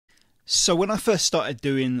So when I first started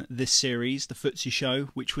doing this series, the FTSE Show,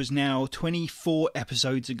 which was now 24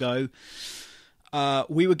 episodes ago,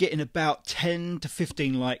 we were getting about 10 to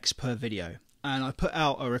 15 likes per video. And I put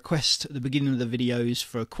out a request at the beginning of the videos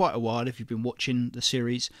for quite a while. If you've been watching the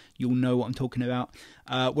series, you'll know what I'm talking about.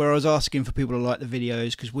 Where I was asking for people to like the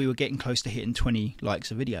videos because we were getting close to hitting 20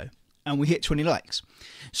 likes a video. And we hit 20 likes.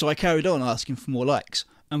 So I carried on asking for more likes.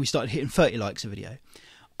 And we started hitting 30 likes a video.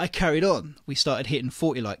 I carried on. We started hitting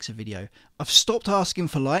 40 likes a video. I've stopped asking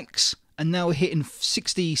for likes. And now we're hitting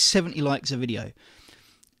 60, 70 likes a video.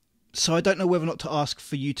 So I don't know whether or not to ask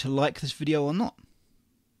for you to like this video or not.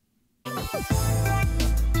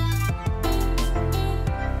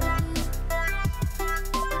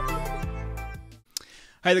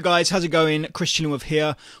 Hey there guys, how's it going? Chris Chillingworth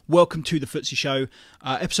here. Welcome to the FTSE Show,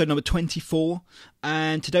 episode number 24.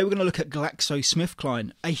 And today we're going to look at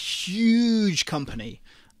Glaxosmithkline, a huge company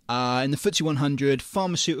in the FTSE 100,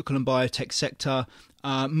 pharmaceutical and biotech sector.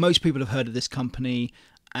 Most people have heard of this company,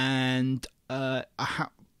 and yeah,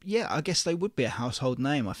 I guess they would be a household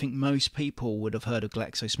name. I think most people would have heard of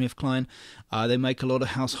Glaxosmithkline. They make a lot of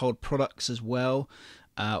household products as well,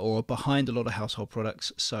 or are behind a lot of household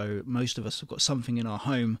products. So most of us have got something in our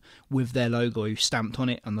home with their logo stamped on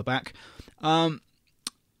it on the back.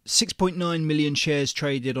 6.9 million shares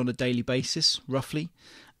traded on a daily basis, roughly.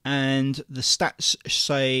 And the stats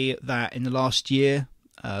say that in the last year,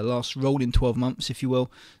 last rolling 12 months, if you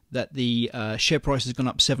will, that the share price has gone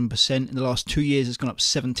up 7%. In the last 2 years, it's gone up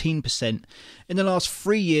 17%. In the last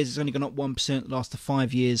 3 years, it's only gone up 1%. The last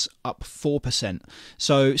 5 years, up 4%.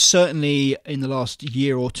 So certainly in the last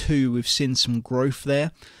year or two, we've seen some growth there.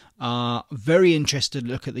 Very interested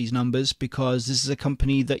to look at these numbers because this is a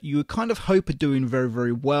company that you would kind of hope are doing very,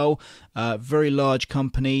 very well. Very large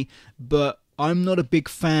company, but I'm not a big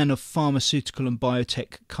fan of pharmaceutical and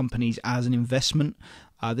biotech companies as an investment.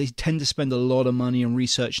 They tend to spend a lot of money on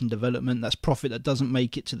research and development. That's profit that doesn't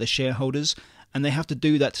make it to the shareholders, and they have to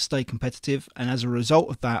do that to stay competitive. And as a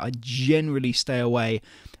result of that, I generally stay away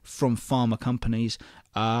from pharma companies.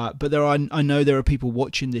 But I know there are people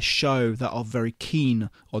watching this show that are very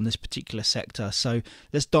keen on this particular sector. So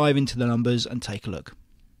let's dive into the numbers and take a look.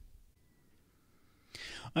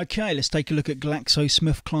 Okay, let's take a look at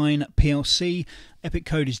Glaxosmithkline PLC. Epic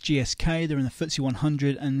code is GSK. They're in the FTSE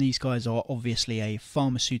 100, and these guys are obviously a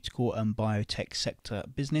pharmaceutical and biotech sector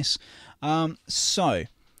business. So,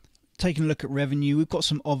 taking a look at revenue, we've got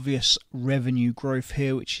some obvious revenue growth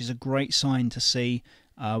here, which is a great sign to see.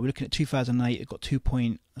 We're looking at 2008. It got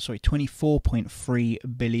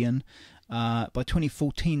 24.3 billion. By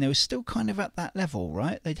 2014, they were still kind of at that level,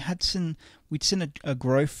 right? We'd seen a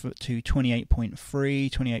growth to 28.3,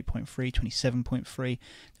 27.3. Then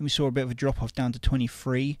we saw a bit of a drop off down to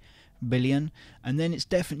 23 billion, and then it's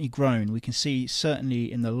definitely grown. We can see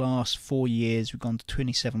certainly in the last 4 years we've gone to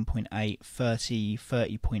 27.8, 30,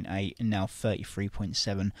 30.8, and now 33.7.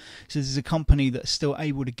 So this is a company that's still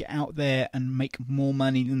able to get out there and make more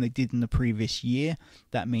money than they did in the previous year.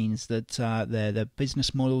 That means that their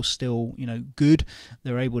business model's still, good.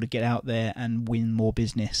 They're able to get out there and win more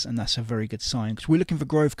business, and that's a very good sign, because we're looking for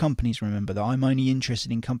growth companies. Remember that I'm only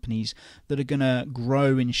interested in companies that are going to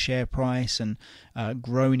grow in share price and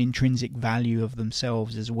grow in intrinsic value of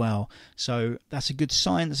themselves as well. So that's a good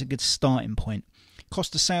sign. That's a good starting point.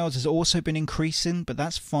 Cost of sales has also been increasing, but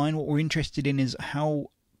that's fine. What we're interested in is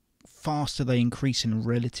how fast are they increasing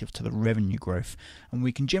relative to the revenue growth, and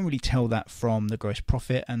we can generally tell that from the gross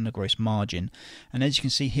profit and the gross margin. And as you can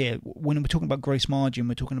see here, when we're talking about gross margin,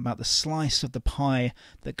 we're talking about the slice of the pie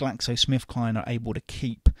that Glaxosmithkline are able to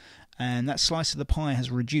keep, and that slice of the pie has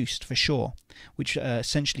reduced for sure, which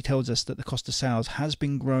essentially tells us that the cost of sales has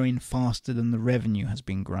been growing faster than the revenue has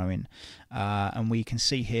been growing. And we can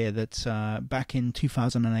see here that back in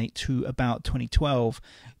 2008 to about 2012,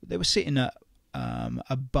 they were sitting at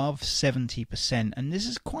above 70%, and this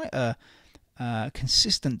is quite a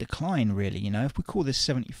consistent decline, really. If we call this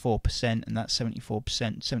 74%, and that's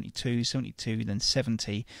 74%, 72, 72, then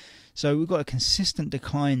 70. So we've got a consistent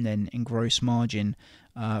decline then in gross margin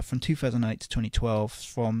from 2008 to 2012,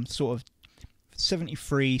 from sort of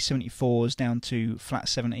 73, 74s down to flat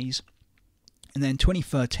 70s. And then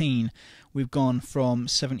 2013, we've gone from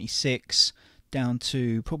 76 down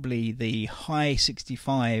to probably the high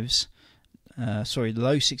 65s, the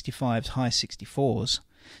low 65s, high 64s.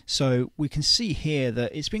 So we can see here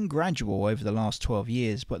that it's been gradual over the last 12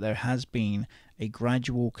 years, but there has been a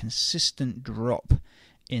gradual, consistent drop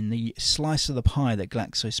in the slice of the pie that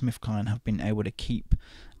Glaxosmithkline have been able to keep.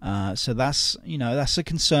 So that's a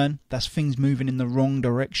concern. That's things moving in the wrong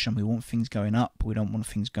direction. We want things going up. We don't want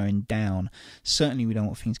things going down. Certainly we don't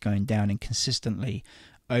want things going down inconsistently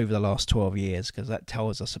over the last 12 years, because that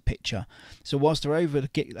tells us a picture. So whilst they're able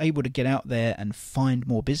to get out there and find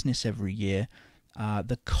more business every year,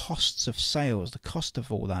 the costs of sales, the cost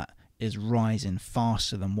of all that, is rising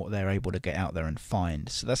faster than what they're able to get out there and find.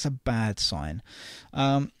 So that's a bad sign.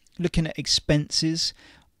 Looking at expenses,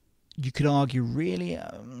 you could argue really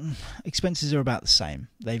expenses are about the same.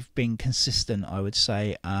 They've been consistent, I would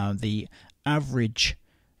say. The average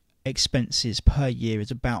expenses per year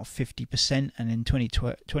is about 50%, and in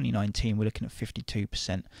 2019 we're looking at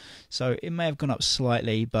 52%. So it may have gone up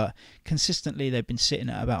slightly, but consistently they've been sitting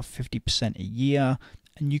at about 50% a year,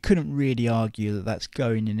 and you couldn't really argue that that's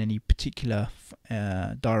going in any particular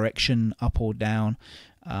direction, up or down,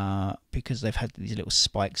 because they've had these little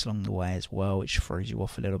spikes along the way as well, which throws you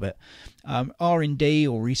off a little bit. R&D,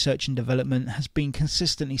 or research and development, has been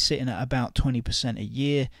consistently sitting at about 20% a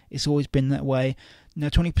year. It's always been that way. Now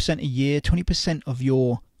 20% a year, 20% of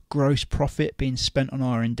your gross profit being spent on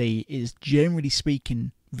R&D is, generally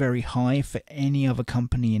speaking, very high for any other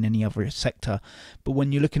company in any other sector. But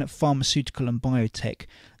when you're looking at pharmaceutical and biotech,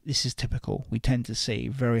 this is typical. We tend to see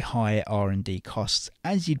very high R&D costs,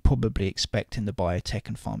 as you'd probably expect in the biotech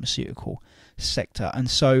and pharmaceutical sector. And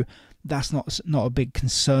so that's not a big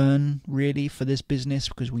concern really for this business,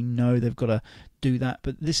 because we know they've got to do that.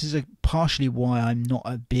 But this is partially why I'm not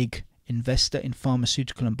a big investor in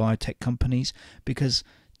pharmaceutical and biotech companies, because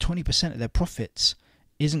 20% of their profits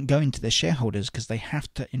isn't going to their shareholders, because they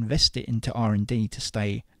have to invest it into R&D to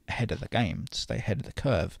stay ahead of the game, to stay ahead of the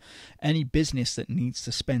curve. Any business that needs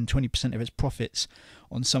to spend 20% of its profits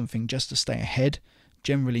on something just to stay ahead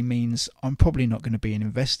generally means I'm probably not going to be an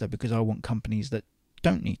investor, because I want companies that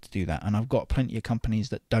don't need to do that, and I've got plenty of companies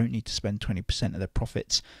that don't need to spend 20% of their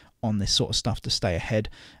profits on this sort of stuff to stay ahead,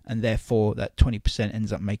 and therefore that 20%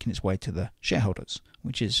 ends up making its way to the shareholders,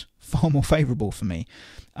 which is far more favourable for me.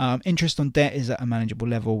 Interest on debt is at a manageable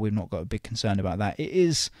level. We've not got a big concern about that. It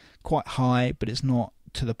is quite high, but it's not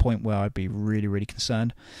to the point where I'd be really, really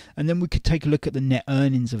concerned. And then we could take a look at the net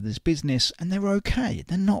earnings of this business, and they're okay.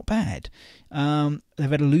 They're not bad.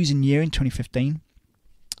 They've had a losing year in 2015,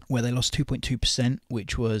 where they lost 2.2%,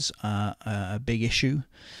 which was a big issue.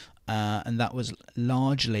 And that was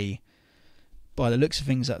largely, by the looks of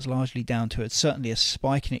things, that's largely down to certainly a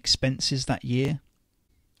spike in expenses that year,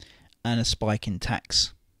 and a spike in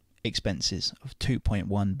tax expenses of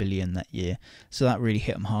 2.1 billion that year. So that really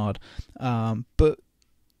hit them hard. But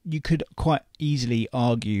you could quite easily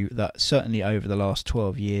argue that certainly over the last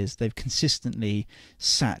 12 years they've consistently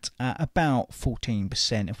sat at about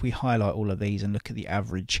 14%. If we highlight all of these and look at the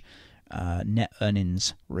average net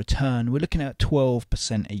earnings return, we're looking at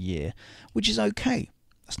 12% a year, which is okay.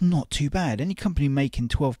 That's not too bad. Any company making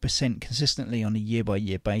 12% consistently on a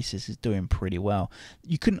year-by-year basis is doing pretty well.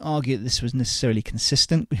 You couldn't argue that this was necessarily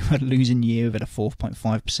consistent. We've had a losing year, we've had a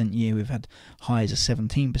 4.5% year, we've had highs of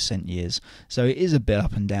 17% years. So it is a bit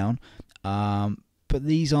up and down, but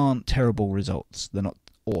these aren't terrible results. They're not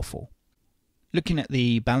awful. Looking at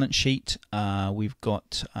the balance sheet, we've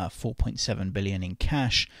got 4.7 billion in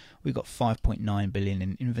cash. We've got 5.9 billion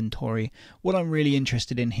in inventory. What I'm really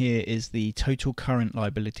interested in here is the total current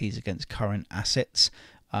liabilities against current assets.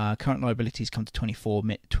 Current liabilities come to 24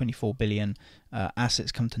 billion.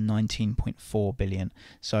 Assets come to 19.4 billion.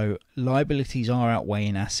 So liabilities are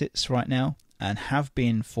outweighing assets right now, and have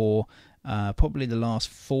been for probably the last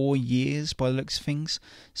 4 years by the looks of things.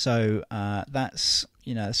 So that's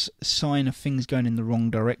a sign of things going in the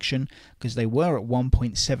wrong direction, because they were at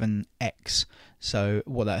 1.7x. So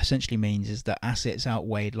what that essentially means is that assets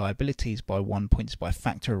outweighed liabilities by a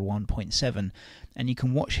factor of 1.7. And you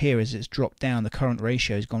can watch here as it's dropped down. The current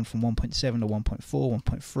ratio has gone from 1.7 to 1.4,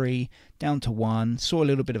 1.3, down to 1. Saw a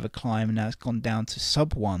little bit of a climb, and now it's gone down to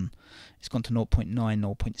sub 1. It's gone to 0.9,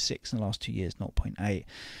 0.6 in the last 2 years, 0.8.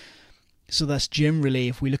 So that's generally,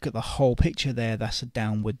 if we look at the whole picture there, that's a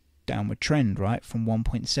downward trend, right? From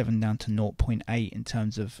 1.7 down to 0.8 in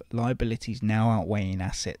terms of liabilities now outweighing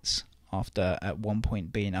assets, after at one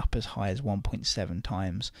point being up as high as 1.7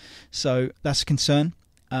 times. So that's a concern.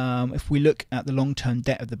 If we look at the long-term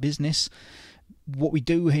debt of the business, what we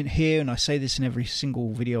do here, and I say this in every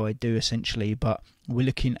single video I do essentially, but we're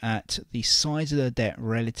looking at the size of the debt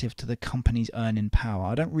relative to the company's earning power.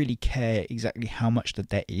 I don't really care exactly how much the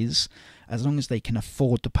debt is, as long as they can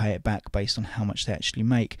afford to pay it back based on how much they actually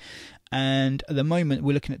make. And at the moment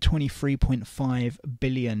we're looking at 23.5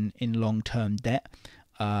 billion in long-term debt.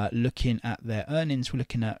 Looking at their earnings, we're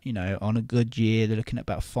looking at, on a good year, they're looking at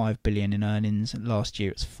about 5 billion in earnings. Last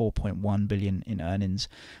year it's 4.1 billion in earnings.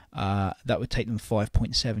 That would take them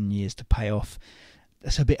 5.7 years to pay off.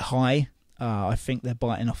 That's a bit high. I think they're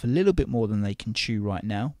biting off a little bit more than they can chew right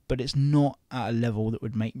now, but it's not at a level that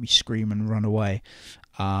would make me scream and run away.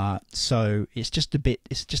 So it's just a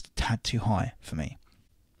tad too high for me.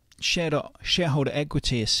 Shareholder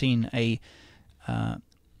equity has seen a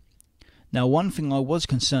now, one thing I was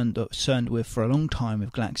concerned with for a long time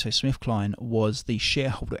with Glaxosmithkline was the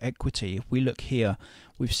shareholder equity. If we look here,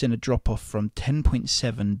 we've seen a drop off from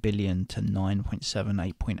 10.7 billion to 9.7,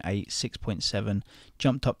 8.8, 6.7,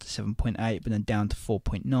 jumped up to 7.8, but then down to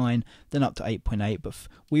 4.9, then up to 8.8. But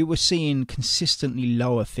we were seeing consistently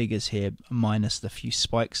lower figures here, minus the few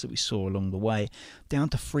spikes that we saw along the way, down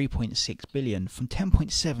to 3.6 billion, from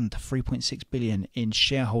 10.7 to 3.6 billion in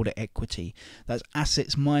shareholder equity. That's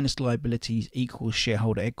assets minus liabilities equals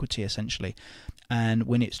shareholder equity, essentially. And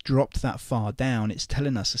when it's dropped that far down, it's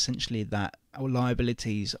telling us essentially that our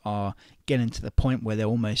liabilities are getting to the point where they're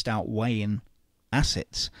almost outweighing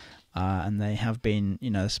assets. And they have been,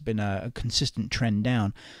 it's been a consistent trend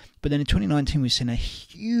down. But then in 2019, we've seen a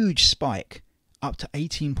huge spike up to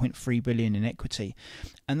 18.3 billion in equity.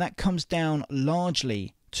 And that comes down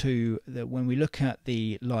largely to when we look at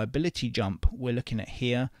the liability jump, we're looking at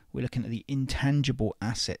the intangible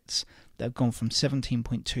assets that have gone from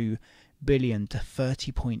 17.2 billion to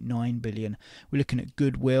 30.9 billion. We're looking at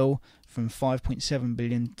goodwill from 5.7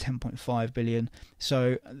 billion to 10.5 billion.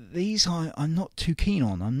 So these I'm not too keen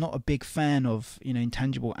on. I'm not a big fan of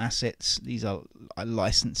intangible assets. These are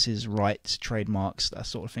licenses, rights, trademarks, that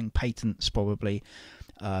sort of thing, patents probably,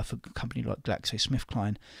 for a company like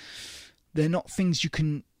Glaxosmithkline. They're not things you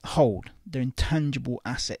can hold. They're intangible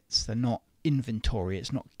assets. They're not inventory.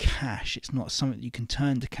 It's not cash. It's not something that you can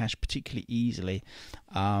turn to cash particularly easily.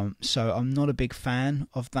 So I'm not a big fan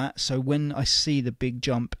of that. So when I see the big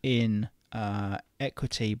jump in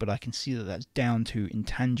equity, but I can see that that's down to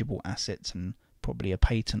intangible assets and probably a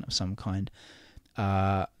patent of some kind,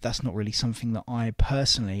 that's not really something that I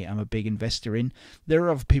personally am a big investor in. There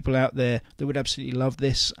are other people out there that would absolutely love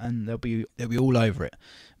this, and they'll be all over it.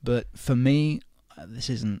 But for me, this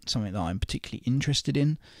isn't something that I'm particularly interested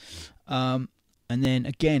in. And then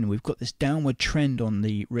again, we've got this downward trend on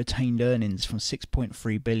the retained earnings from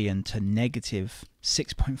 6.3 billion to negative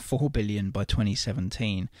 6.4 billion by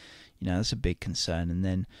 2017. That's a big concern. And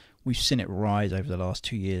then we've seen it rise over the last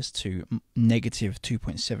 2 years to negative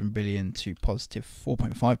 2.7 billion to positive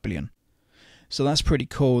 4.5 billion. So that's pretty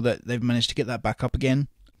cool that they've managed to get that back up again.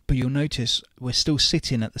 But you'll notice we're still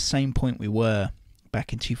sitting at the same point we were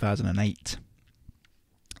back in 2008.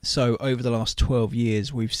 So over the last 12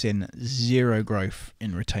 years, we've seen zero growth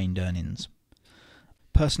in retained earnings.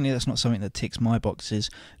 Personally, that's not something that ticks my boxes.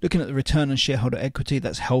 Looking at the return on shareholder equity,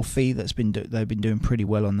 that's healthy. They've been doing pretty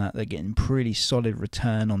well on that. They're getting pretty solid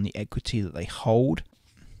return on the equity that they hold.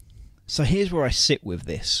 So here's where I sit with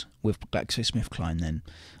this, with Glaxosmithkline then.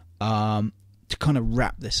 To kind of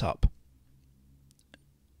wrap this up,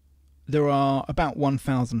 there are about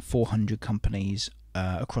 1,400 companies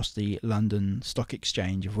across the London Stock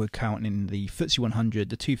Exchange, if we're counting the FTSE 100,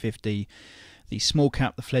 the 250, the small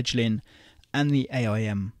cap, the fledgling, and the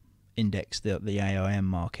AIM index, the AIM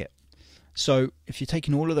market. So if you're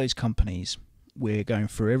taking all of those companies, we're going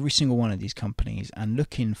through every single one of these companies and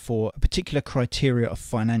looking for a particular criteria of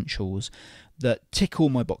financials that tick all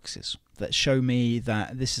my boxes, that show me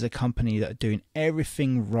that this is a company that are doing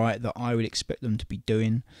everything right that I would expect them to be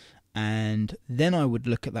doing. And then I would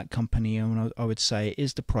look at that company and I would say,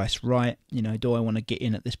 is the price right? Do I want to get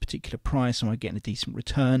in at this particular price? Am I getting a decent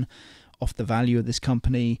return off the value of this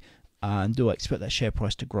company? And do I expect that share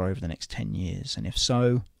price to grow over the next 10 years? And if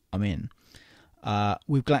so, I'm in.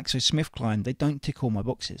 With Glaxosmithkline, they don't tick all my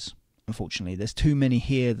boxes, unfortunately. There's too many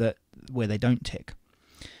here where they don't tick.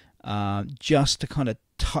 Just to kind of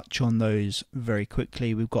touch on those very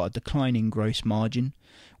quickly, we've got a declining gross margin,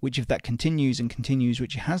 which if that continues,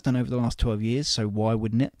 which it has done over the last 12 years, so why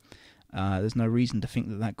wouldn't it? There's no reason to think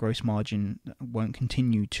that gross margin won't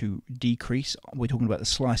continue to decrease. We're talking about the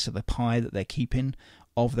slice of the pie that they're keeping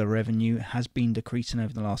of their revenue has been decreasing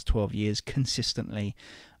over the last 12 years consistently.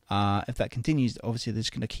 If that continues, obviously they're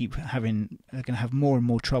going to have more and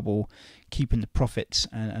more trouble keeping the profits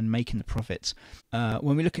and making the profits.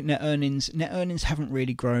 When we look at net earnings haven't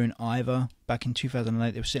really grown either. Back in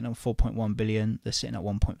 2008, they were sitting at 4.1 billion. They're sitting at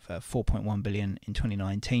 4.1 billion in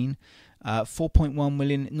 2019. 4.1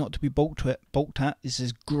 million, not to be balked at. This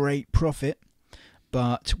is great profit,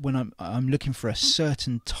 but when I'm looking for a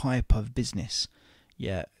certain type of business,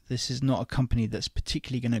 this is not a company that's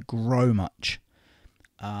particularly going to grow much.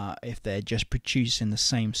 If they're just producing the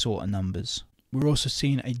same sort of numbers. We're also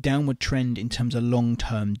seeing a downward trend in terms of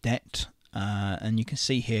long-term debt. and you can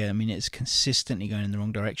see here, I mean, it's consistently going in the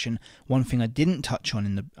wrong direction. One thing I didn't touch on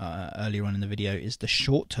in the earlier on in the video is the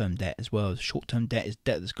short-term debt as well. Short-term debt is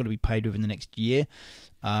debt that's got to be paid within the next year.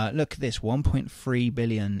 Look at this, 1.3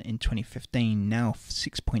 billion in 2015, now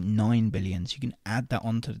 6.9 billion. So you can add that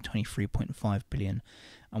on to the 23.5 billion,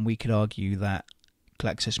 and we could argue that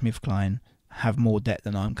Glaxosmithkline have more debt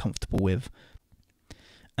than I'm comfortable with,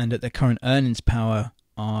 and at their current earnings power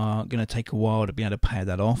are going to take a while to be able to pay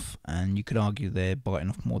that off, and you could argue they're biting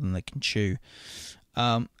off more than they can chew.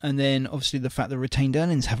 And then obviously the fact that retained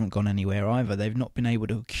earnings haven't gone anywhere either. They've not been able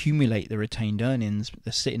to accumulate the retained earnings.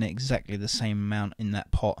 They're sitting at exactly the same amount in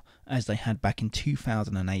that pot as they had back in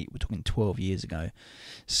 2008. We're talking 12 years ago.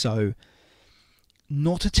 So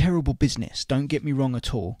not a terrible business, don't get me wrong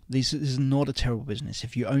at all. This is not a terrible business.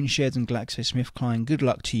 If you own shares in GlaxoSmithKline, good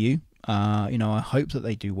luck to you. You know, I hope that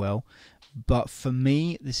they do well. But for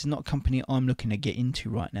me, this is not a company I'm looking to get into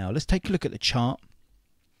right now. Let's take a look at the chart.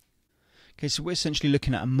 Okay, so we're essentially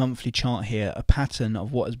looking at a monthly chart here, a pattern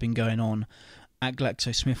of what has been going on at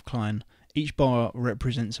GlaxoSmithKline. Each bar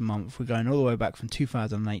represents a month. We're going all the way back from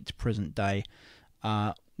 2008 to present day.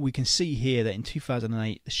 We can see here that in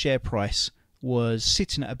 2008, the share price was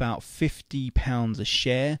sitting at about £50 a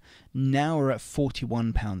share. Now we're at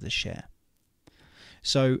 £41 a share.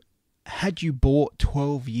 So had you bought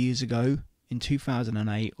 12 years ago in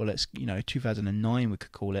 2008, or 2009 we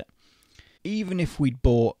could call it, even if we'd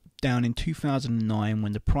bought down in 2009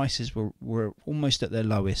 when the prices were almost at their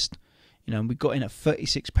lowest, you know, and we got in at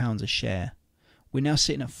 £36 a share, we're now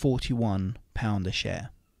sitting at £41 a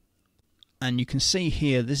share. And you can see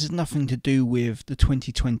here, this is nothing to do with the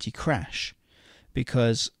 2020 crash,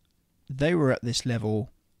 because they were at this level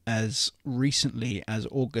as recently as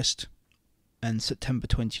August and September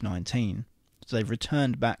 2019. So they've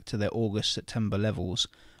returned back to their August-September levels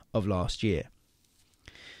of last year.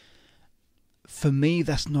 For me,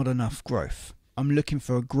 that's not enough growth. I'm looking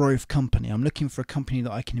for a growth company. I'm looking for a company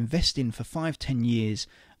that I can invest in for 5-10 years,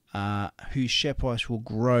 whose share price will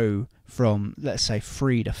grow from, let's say,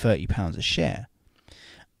 £3 to £30 a share.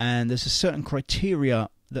 And there's a certain criteria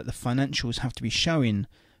that the financials have to be showing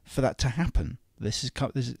for that to happen.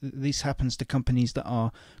 This happens to companies that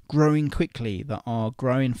are growing quickly, that are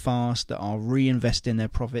growing fast, that are reinvesting their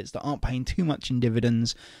profits, that aren't paying too much in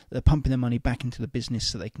dividends, that are pumping their money back into the business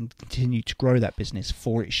so they can continue to grow that business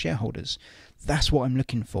for its shareholders. That's what I'm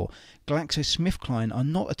looking for. GlaxoSmithKline are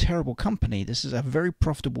not a terrible company. This is a very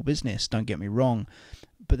profitable business, don't get me wrong,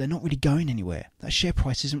 but they're not really going anywhere. That share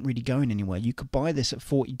price isn't really going anywhere. You could buy this at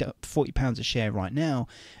 £40 a share right now,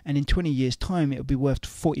 and in 20 years' time, it'll be worth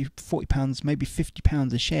 £40, maybe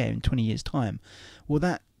 £50 a share in 20 years' time. Well,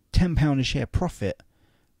 that £10 a share profit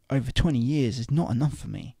over 20 years is not enough for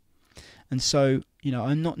me. And so, you know,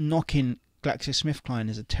 I'm not knocking GlaxoSmithKline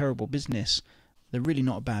as a terrible business. They're really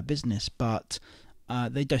not a bad business, but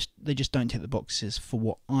they just don't tick the boxes for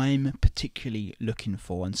what I'm particularly looking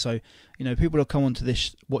for. And so, you know, people will come onto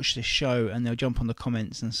this, watch this show, and they'll jump on the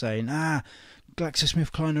comments and say,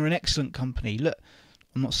 GlaxoSmithKline are an excellent company. Look,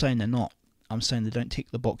 I'm not saying they're not. I'm saying they don't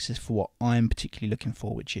tick the boxes for what I'm particularly looking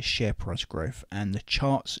for, which is share price growth. And the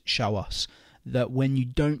charts show us that when you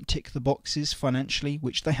don't tick the boxes financially,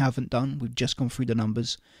 which they haven't done, we've just gone through the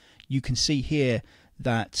numbers, you can see here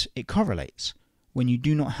that it correlates. When you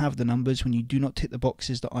do not have the numbers, when you do not tick the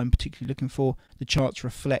boxes that I'm particularly looking for, the charts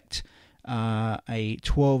reflect a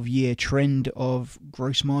 12-year trend of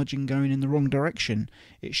gross margin going in the wrong direction.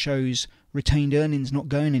 It shows retained earnings not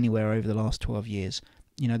going anywhere over the last 12 years.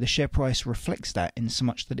 You know, the share price reflects that in so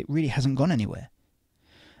much that it really hasn't gone anywhere.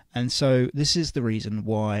 And so this is the reason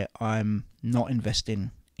why I'm not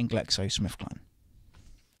investing in GlaxoSmithKline.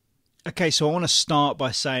 Okay, so I want to start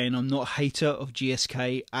by saying I'm not a hater of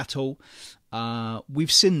GSK at all.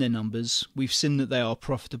 We've seen their numbers. We've seen that they are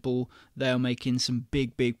profitable. They are making some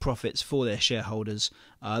big profits for their shareholders.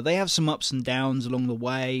 They have some ups and downs along the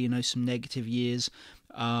way, you know, some negative years.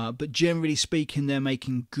 But generally speaking, they're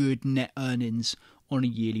making good net earnings on a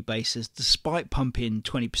yearly basis, despite pumping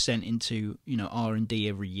 20% into, you know, R&D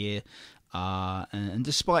every year. And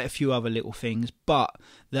despite a few other little things, but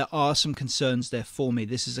there are some concerns there for me.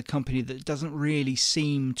 This is a company that doesn't really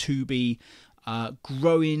seem to be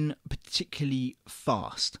growing particularly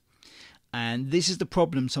fast, and this is the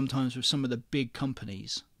problem sometimes with some of the big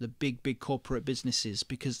companies, the big corporate businesses,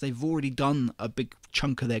 because they've already done a big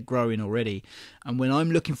chunk of their growing already. And when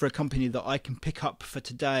I'm looking for a company that I can pick up for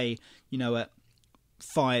today, you know, at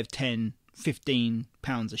 £5, £10,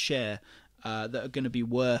 £15 a share, that are going to be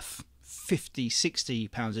worth 50, 60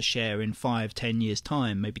 pounds a share in 5, 10 years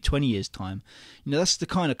time, maybe 20 years time. You know, that's the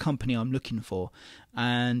kind of company I'm looking for.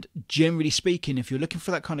 And generally speaking, if you're looking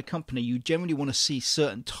for that kind of company, you generally want to see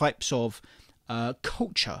certain types of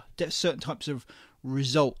culture, certain types of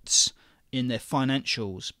results in their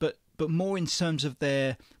financials, but more in terms of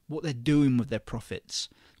what they're doing with their profits.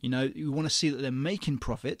 You know, you want to see that they're making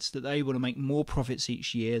profits, that they're able to make more profits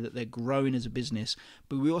each year, that they're growing as a business.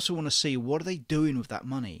 But we also want to see, what are they doing with that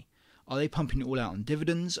money? Are they pumping it all out on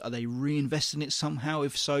dividends? Are they reinvesting it somehow?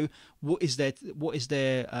 If so, what is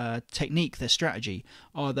their technique, their strategy?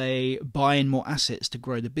 Are they buying more assets to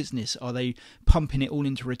grow the business? Are they pumping it all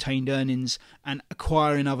into retained earnings and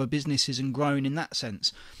acquiring other businesses and growing in that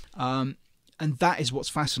sense? And that is what's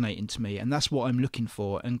fascinating to me, and that's what I'm looking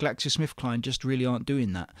for. And Glaxosmithkline just really aren't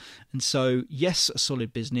doing that. And so, yes, a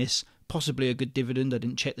solid business, possibly a good dividend. I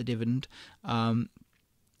didn't check the dividend. I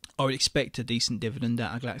would expect a decent dividend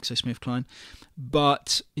out of Glaxosmithkline,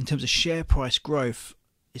 but in terms of share price growth,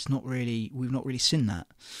 we've not really seen that.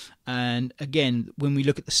 And again, when we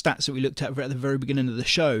look at the stats that we looked at the very beginning of the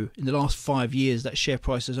show, in the last 5 years, that share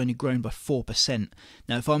price has only grown by 4%.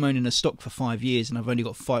 Now, if I'm owning a stock for 5 years and I've only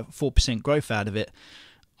got 4% growth out of it,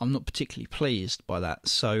 I'm not particularly pleased by that.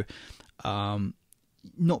 So,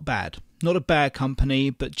 not bad. Not a bad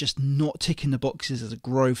company, but just not ticking the boxes as a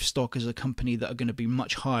growth stock, as a company that are going to be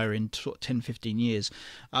much higher in sort of 10, 15 years.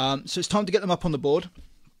 So it's time to get them up on the board.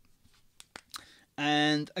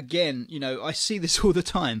 And again, you know, I see this all the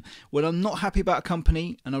time. When I'm not happy about a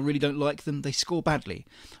company and I really don't like them, they score badly.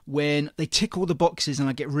 When they tick all the boxes and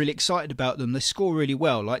I get really excited about them, they score really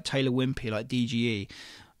well, like Taylor Wimpey, like DGE.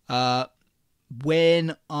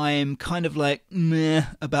 When I'm kind of like meh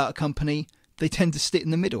about a company, they tend to sit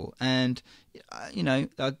in the middle. And, you know,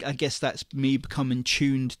 I guess that's me becoming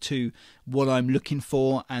tuned to what I'm looking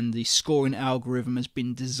for, and the scoring algorithm has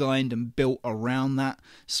been designed and built around that,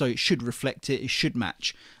 so it should reflect it, it should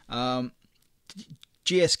match.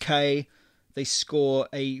 GSK, they score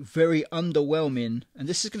a very underwhelming, and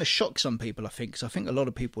this is going to shock some people, I think, because I think a lot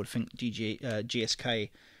of people would think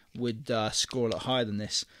GSK would score a lot higher than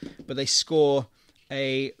this, but they score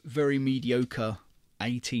a very mediocre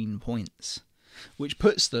 18 points, which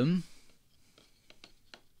puts them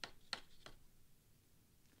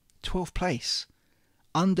 12th place,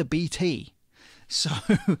 under BT. So,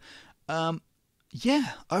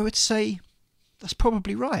 yeah, I would say that's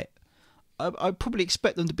probably right. I'd probably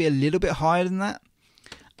expect them to be a little bit higher than that.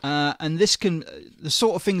 And the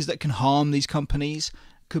sort of things that can harm these companies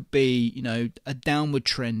could be, you know, a downward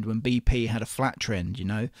trend when BP had a flat trend, you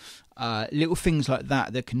know. Little things like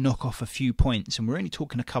that can knock off a few points, and we're only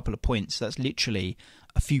talking a couple of points. That's literally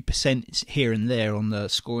a few percent here and there on the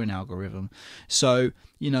scoring algorithm. So,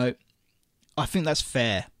 you know, I think that's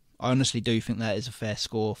fair. I honestly do think that is a fair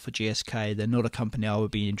score for GSK. They're not a company I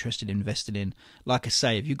would be interested in investing in. Like I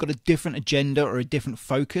say, if you've got a different agenda or a different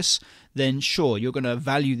focus, then sure, you're going to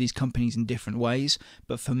value these companies in different ways.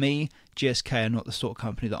 But for me, GSK are not the sort of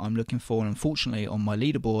company that I'm looking for. And unfortunately, on my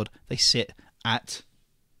leaderboard, they sit at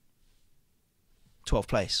 12th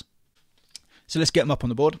place. So let's get them up on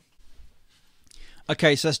the board.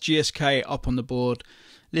 Okay, so that's GSK up on the board.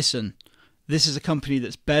 Listen, this is a company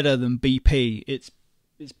that's better than BP. It's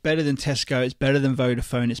better than Tesco. It's better than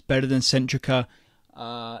Vodafone. It's better than Centrica.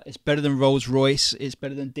 It's better than Rolls-Royce. It's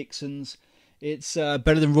better than Dixons. It's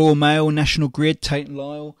better than Royal Mail, National Grid, Tate &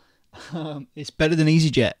 Lyle. It's better than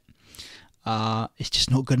EasyJet. It's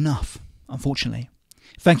just not good enough, unfortunately.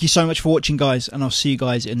 Thank you so much for watching, guys, and I'll see you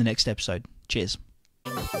guys in the next episode. Cheers.